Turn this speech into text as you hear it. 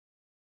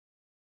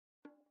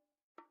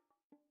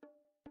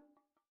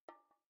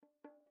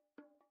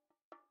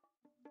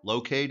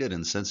Located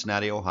in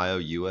Cincinnati, Ohio,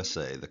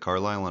 USA, the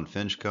Carlisle and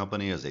Finch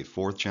Company is a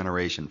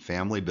fourth-generation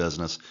family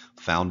business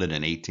founded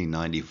in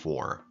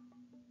 1894.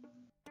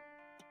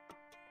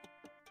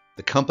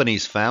 The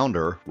company's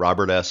founder,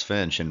 Robert S.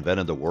 Finch,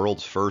 invented the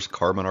world's first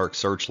carbon arc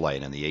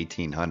searchlight in the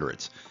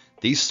 1800s.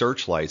 These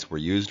searchlights were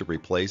used to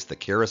replace the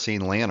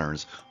kerosene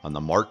lanterns on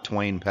the Mark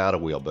Twain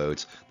paddle wheel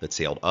boats that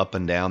sailed up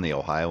and down the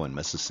Ohio and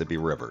Mississippi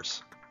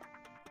rivers.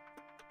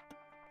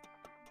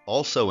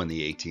 Also in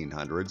the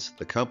 1800s,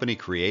 the company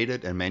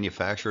created and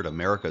manufactured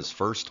America's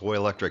first toy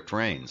electric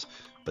trains,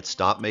 but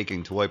stopped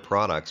making toy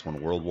products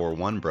when World War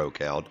I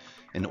broke out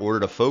in order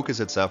to focus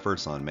its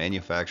efforts on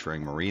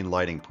manufacturing marine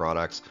lighting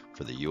products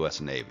for the U.S.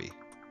 Navy.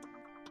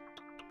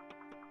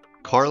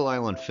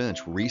 Carlisle and Finch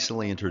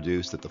recently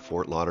introduced at the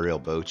Fort Lauderdale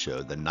Boat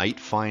Show the Night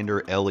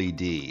Finder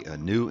LED, a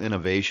new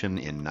innovation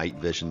in night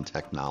vision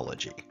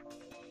technology.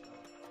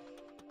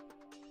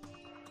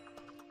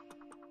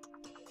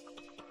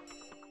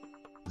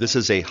 This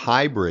is a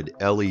hybrid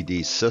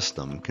LED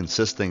system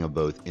consisting of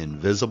both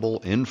invisible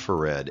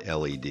infrared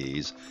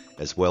LEDs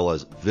as well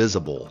as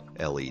visible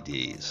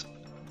LEDs.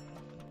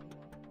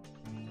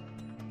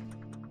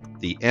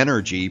 The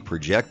energy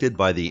projected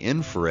by the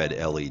infrared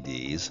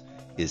LEDs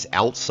is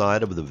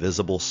outside of the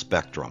visible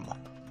spectrum.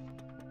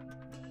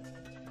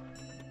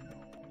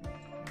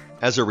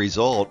 As a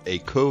result, a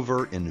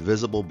covert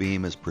invisible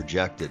beam is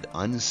projected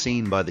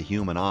unseen by the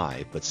human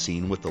eye but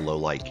seen with the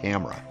low-light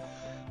camera.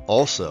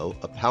 Also,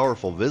 a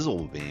powerful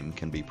visible beam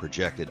can be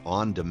projected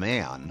on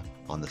demand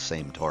on the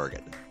same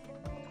target.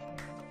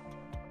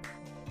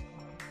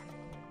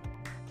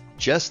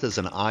 Just as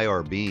an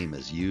IR beam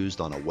is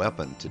used on a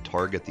weapon to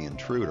target the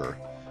intruder,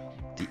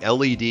 the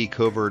LED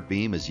covert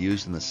beam is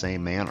used in the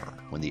same manner.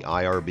 When the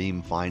IR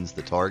beam finds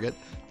the target,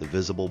 the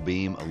visible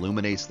beam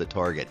illuminates the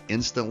target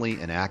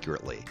instantly and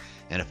accurately,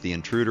 and if the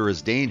intruder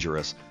is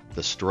dangerous,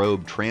 the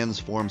strobe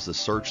transforms the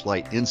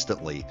searchlight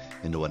instantly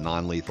into a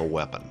non-lethal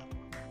weapon.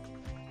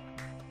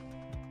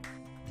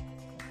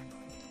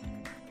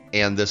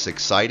 And this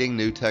exciting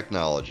new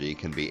technology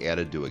can be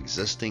added to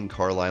existing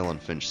Carlisle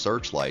and Finch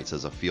searchlights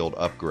as a field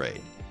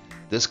upgrade.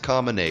 This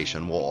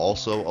combination will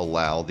also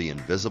allow the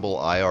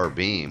invisible IR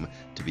beam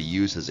to be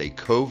used as a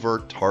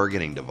covert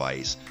targeting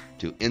device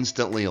to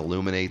instantly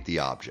illuminate the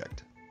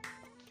object.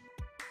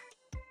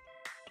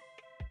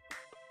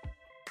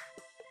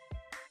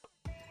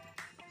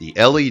 The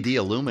LED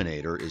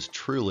illuminator is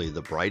truly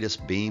the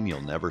brightest beam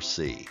you'll never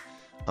see.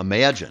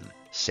 Imagine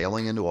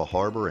sailing into a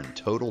harbor in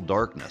total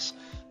darkness.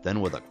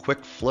 Then with a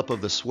quick flip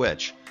of the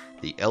switch,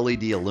 the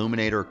LED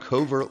illuminator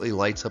covertly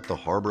lights up the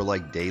harbor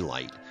like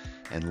daylight,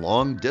 and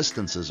long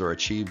distances are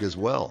achieved as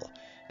well.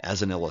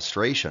 As an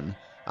illustration,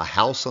 a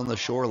house on the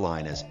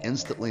shoreline is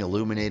instantly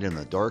illuminated in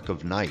the dark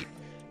of night,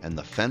 and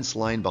the fence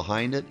line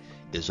behind it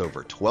is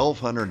over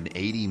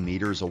 1,280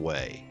 meters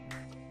away.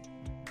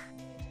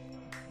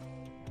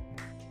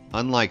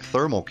 Unlike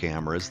thermal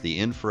cameras, the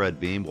infrared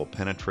beam will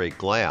penetrate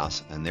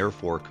glass and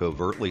therefore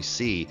covertly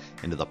see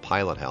into the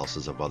pilot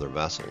houses of other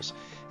vessels.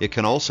 It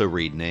can also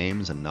read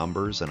names and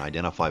numbers and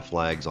identify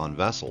flags on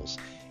vessels.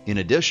 In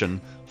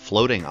addition,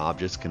 floating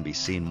objects can be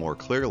seen more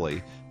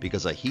clearly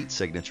because a heat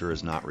signature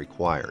is not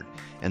required,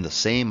 and the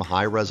same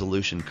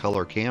high-resolution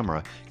color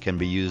camera can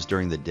be used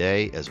during the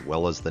day as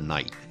well as the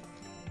night.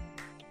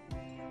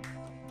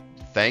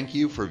 Thank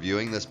you for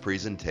viewing this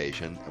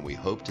presentation, and we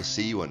hope to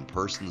see you in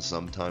person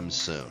sometime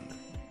soon.